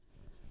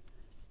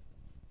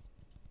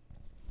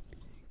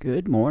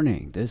Good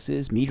morning. This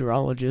is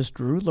meteorologist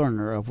Drew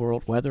Lerner of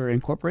World Weather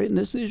Incorporated, and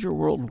this is your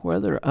world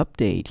weather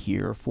update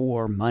here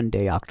for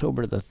Monday,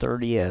 October the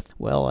 30th.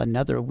 Well,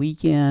 another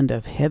weekend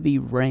of heavy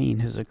rain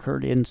has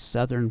occurred in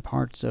southern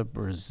parts of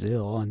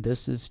Brazil, and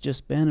this has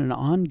just been an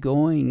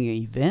ongoing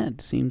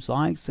event, seems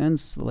like,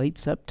 since late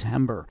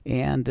September.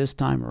 And this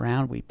time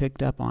around, we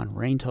picked up on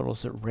rain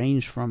totals that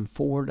range from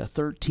 4 to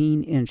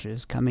 13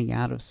 inches coming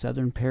out of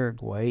southern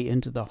Paraguay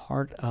into the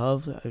heart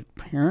of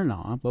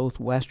Paraná, both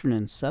western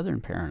and southern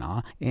Paraná.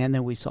 And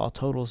then we saw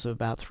totals of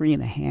about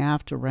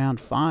 3.5 to around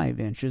 5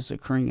 inches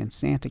occurring in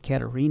Santa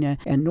Catarina,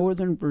 and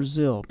northern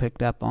Brazil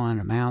picked up on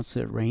amounts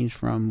that range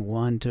from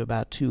 1 to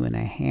about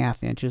 2.5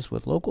 inches,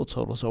 with local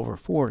totals over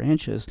 4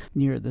 inches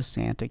near the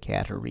Santa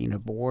Catarina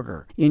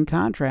border. In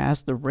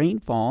contrast, the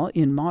rainfall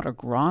in Mato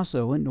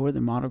Grosso and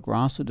northern Mato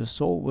Grosso do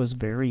Sul was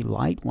very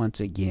light once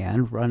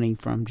again, running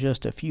from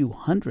just a few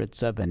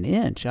hundredths of an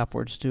inch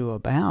upwards to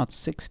about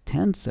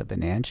 6/10ths of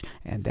an inch,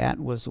 and that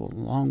was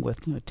along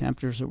with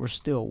temperatures that were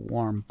still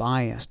warm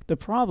biased. The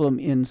problem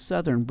in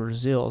southern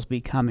Brazil is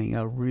becoming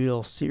a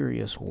real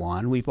serious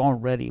one. We've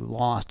already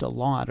lost a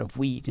lot of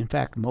wheat. In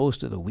fact,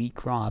 most of the wheat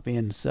crop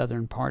in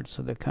southern parts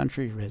of the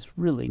country has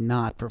really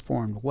not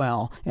performed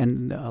well,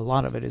 and a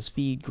lot of it is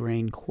feed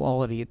grain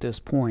quality at this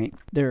point.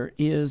 There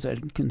is a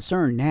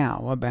concern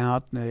now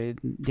about the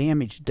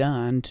damage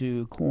done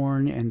to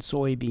corn and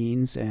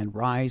soybeans and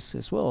rice,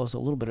 as well as a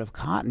little bit of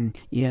cotton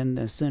in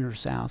the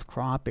center-south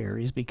crop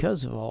areas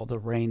because of all the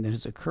rain that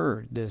has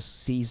occurred this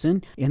season.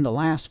 In the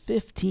last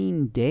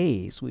 15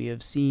 days, we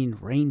have seen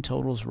rain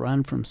totals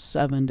run from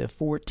 7 to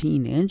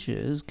 14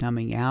 inches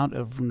coming out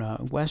of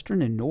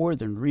western and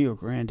northern Rio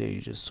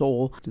Grande do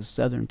Sul to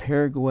southern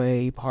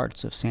Paraguay,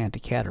 parts of Santa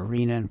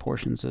Catarina, and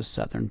portions of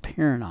southern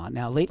Paraná.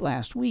 Now, late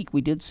last week,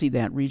 we did see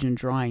that region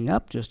drying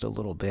up just a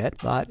little bit,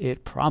 but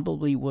it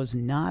probably was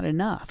not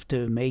enough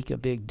to make a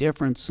big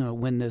difference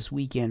when this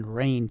weekend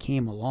rain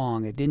came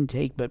along. It didn't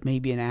take but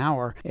maybe an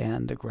hour,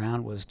 and the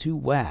ground was too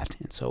wet,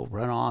 and so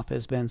runoff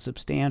has been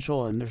substantial,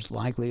 and there's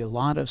likely a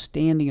lot of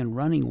standing and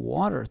running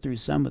water through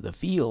some of the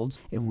fields.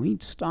 And we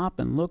stop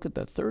and look at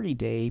the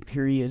 30-day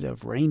period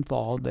of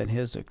rainfall that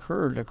has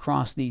occurred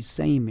across these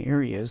same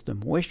areas. The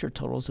moisture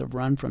totals have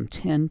run from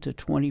 10 to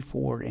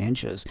 24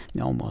 inches,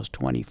 almost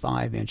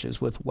 25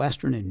 inches, with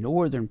western and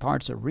northern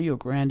parts of Rio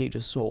Grande do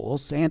Sul,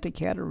 Santa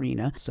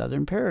Catarina,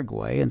 southern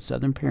Paraguay, and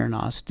southern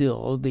Paraná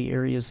still the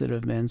areas that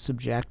have been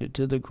subjected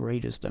to the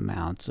greatest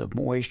amounts of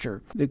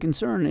moisture. The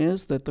concern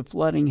is that the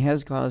flooding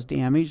has caused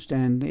damage,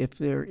 and if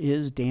there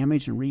is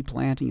damage and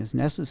replanting is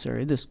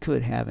necessary, this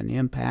could have an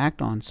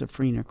impact on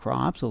safrinha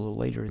crops a little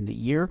later in the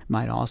year.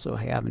 Might also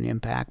have an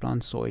impact on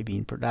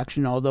soybean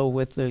production, although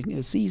with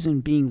the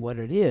season being what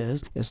it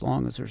is, as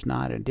long as there's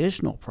not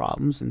additional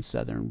problems in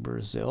southern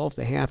Brazil, if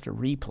they have to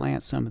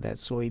replant some of that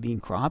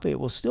soybean crop, it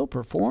will still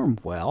perform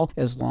well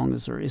as long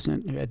as there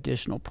isn't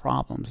additional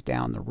problems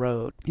down the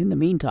road. In the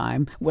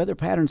meantime, weather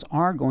patterns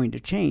are going to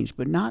change,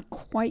 but not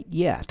quite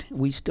yet.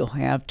 We still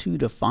have 2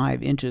 to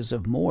 5 inches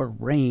of more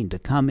rain to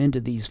come into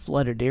these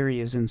flooded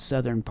areas in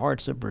southern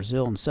parts of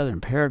Brazil and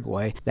southern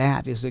Paraguay.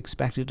 That is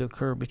expected to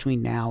occur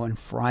between now and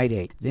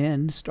Friday.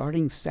 Then,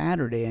 starting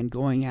Saturday and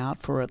going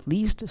out for at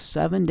least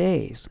 7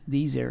 days,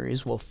 these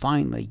areas will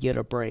finally get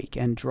a break,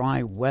 and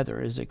dry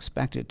weather is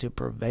expected to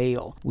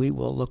prevail. We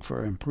will look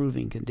for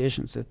improving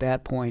conditions at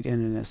that point,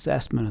 and an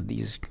assessment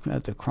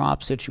of the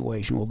crop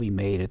situation will be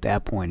made at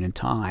that point in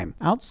time.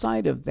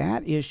 Outside of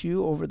that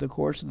issue, over the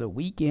course of the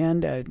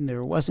weekend,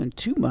 there wasn't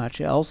too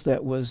much else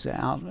that was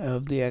out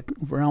of the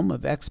realm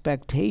of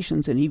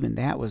expectations, and even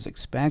that was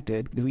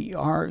expected. We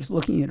are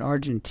looking at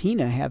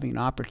Argentina having an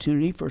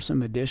opportunity for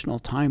some additional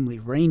timely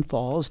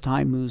rainfall as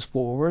time moves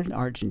forward.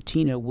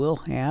 Argentina will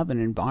have an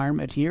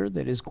environment here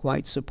that is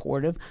quite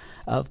supportive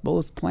of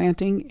both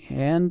planting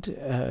and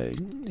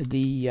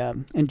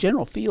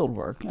general field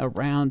work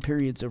around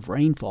periods of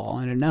rainfall,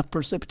 and enough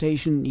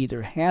precipitation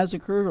either has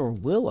occurred or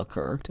will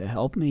occur to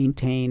help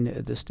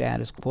maintain the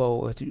status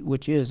quo,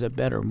 which is a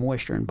better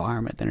moisture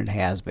environment than it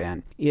has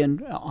been.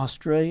 In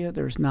Australia,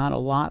 there's not a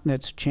lot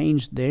that's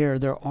changed there.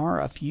 There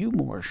are a few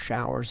more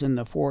showers in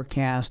the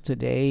forecast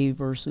today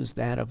versus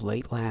that of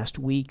late last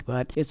week,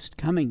 but it's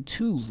coming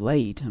too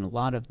late, and a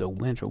lot of the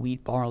winter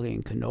wheat, barley,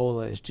 and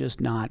canola is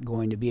just not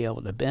going to be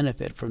able to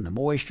benefit from the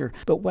moisture.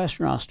 But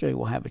Western Australia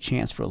will have a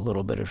chance for a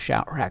little bit of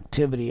shower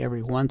activity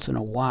every once in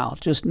a while,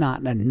 just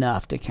not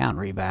enough to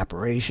counter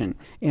evaporation.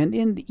 And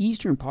in the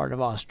eastern part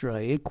of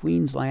Australia,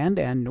 Queensland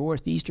and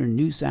northeastern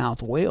New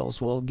South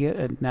Wales will get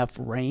enough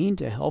rain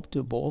to help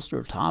to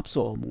bolster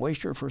topsoil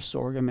moisture for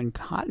sorghum and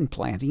cotton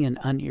planting in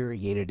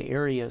unirrigated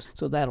areas,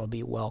 so that'll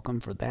be welcome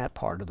for that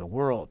part of the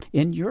world.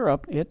 In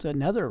Europe, it's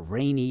another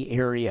rainy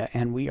area,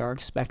 and we are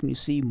expecting to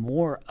see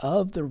more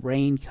of the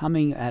rain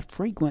coming at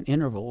frequent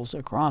intervals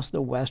across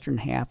the western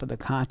half of the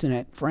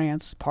continent.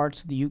 France,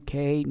 parts of the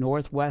UK,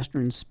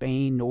 northwestern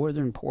Spain,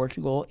 northern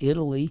Portugal,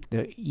 Italy,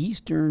 the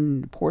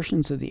eastern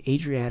portions of the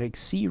Adriatic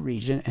Sea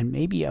region, and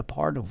maybe a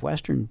part of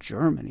western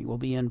Germany will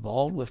be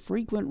involved with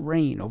frequent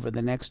rain over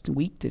the next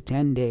week to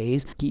 10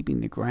 days, keeping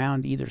the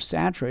ground either either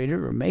saturated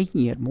or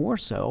making it more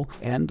so,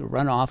 and the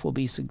runoff will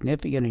be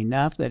significant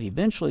enough that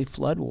eventually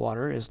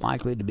floodwater is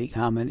likely to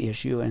become an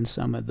issue in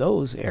some of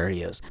those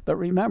areas. But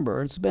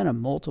remember, it's been a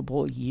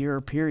multiple year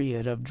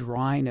period of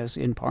dryness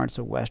in parts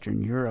of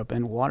Western Europe,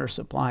 and water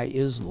supply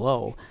is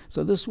low,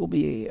 so this will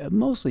be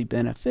mostly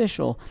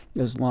beneficial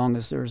as long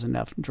as there's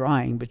enough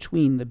drying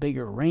between the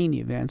bigger rain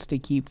events to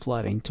keep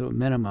flooding to a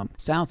minimum.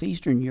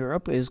 Southeastern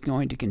Europe is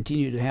going to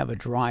continue to have a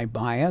dry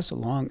bias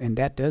and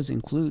that does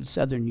include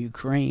southern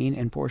Ukraine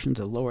and portions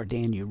of lower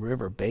Danube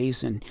River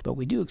basin, but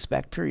we do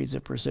expect periods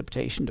of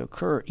precipitation to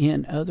occur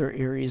in other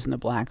areas in the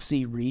Black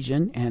Sea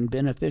region, and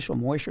beneficial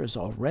moisture has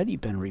already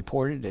been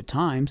reported at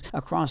times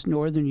across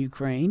northern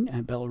Ukraine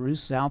and Belarus,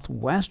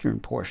 southwestern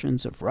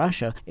portions of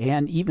Russia,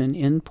 and even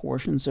in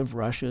portions of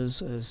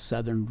Russia's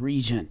southern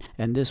region.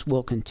 And this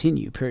will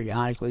continue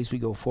periodically as we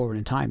go forward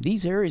in time.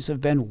 These areas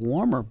have been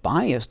warmer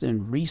biased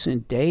in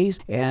recent days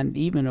and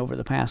even over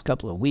the past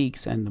couple of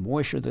weeks, and the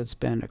moisture that's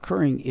been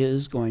occurring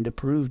is going to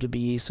prove to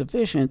be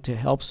sufficient to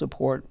help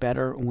support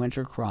better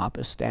winter crop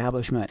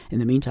establishment. In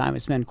the meantime,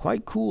 it's been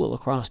quite cool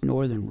across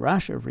northern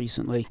Russia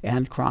recently,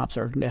 and crops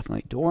are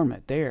definitely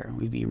dormant there.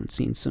 We've even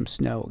seen some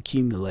snow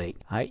accumulate.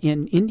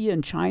 In India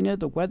and China,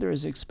 the weather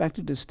is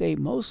expected to stay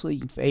mostly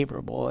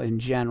favorable in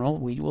general.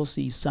 We will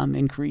see some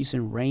increase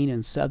in rain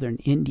in southern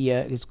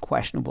India. It's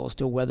questionable as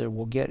to whether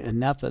we'll get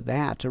enough of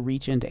that to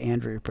reach into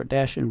Andhra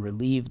Pradesh and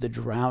relieve the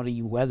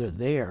droughty weather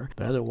there,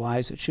 but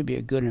otherwise it should be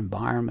a good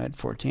environment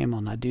for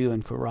Tamil Nadu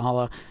and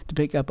Kerala to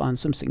pick up on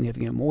some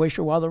significant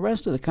moisture, while the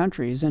rest of the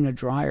country is in a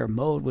drier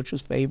mode, which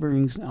is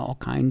favoring all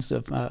kinds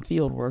of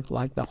field work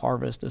like the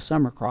harvest of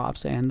summer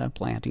crops and the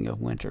planting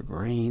of winter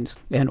grains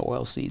and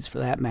oilseeds for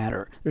that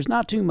matter. There's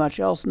not too much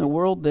else in the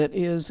world that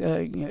is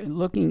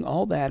looking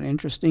all that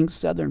interesting.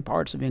 Southern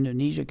parts of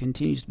Indonesia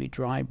continues to be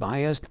dry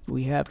biased.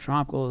 We have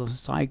tropical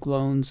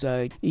cyclones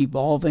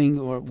evolving,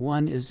 or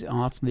one is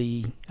off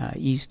the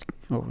east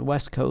or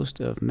west coast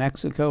of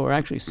Mexico, or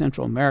actually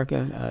Central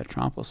America,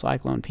 Tropical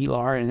Cyclone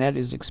Pilar, and that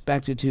is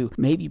expected to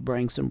maybe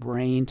bring some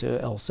rain to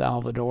El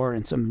Salvador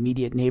and some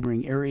immediate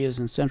neighboring areas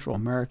in Central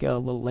America a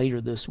little later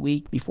this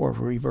week before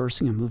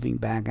reversing and moving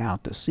back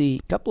out to sea.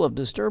 A couple of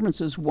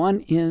disturbances,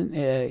 one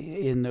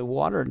in the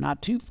water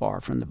not too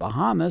far from the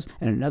Bahamas,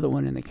 and another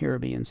one in the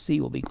Caribbean Sea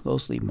will be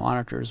closely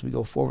monitored as we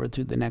go forward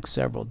through the next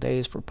several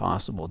days for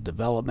possible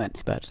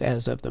development. But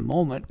as of the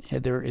moment,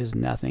 there is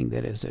nothing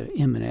that is an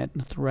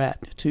imminent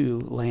threat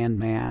to land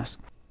mass.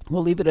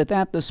 We'll leave it at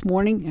that this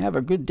morning. Have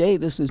a good day.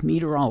 This is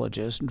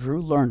meteorologist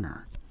Drew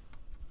Lerner.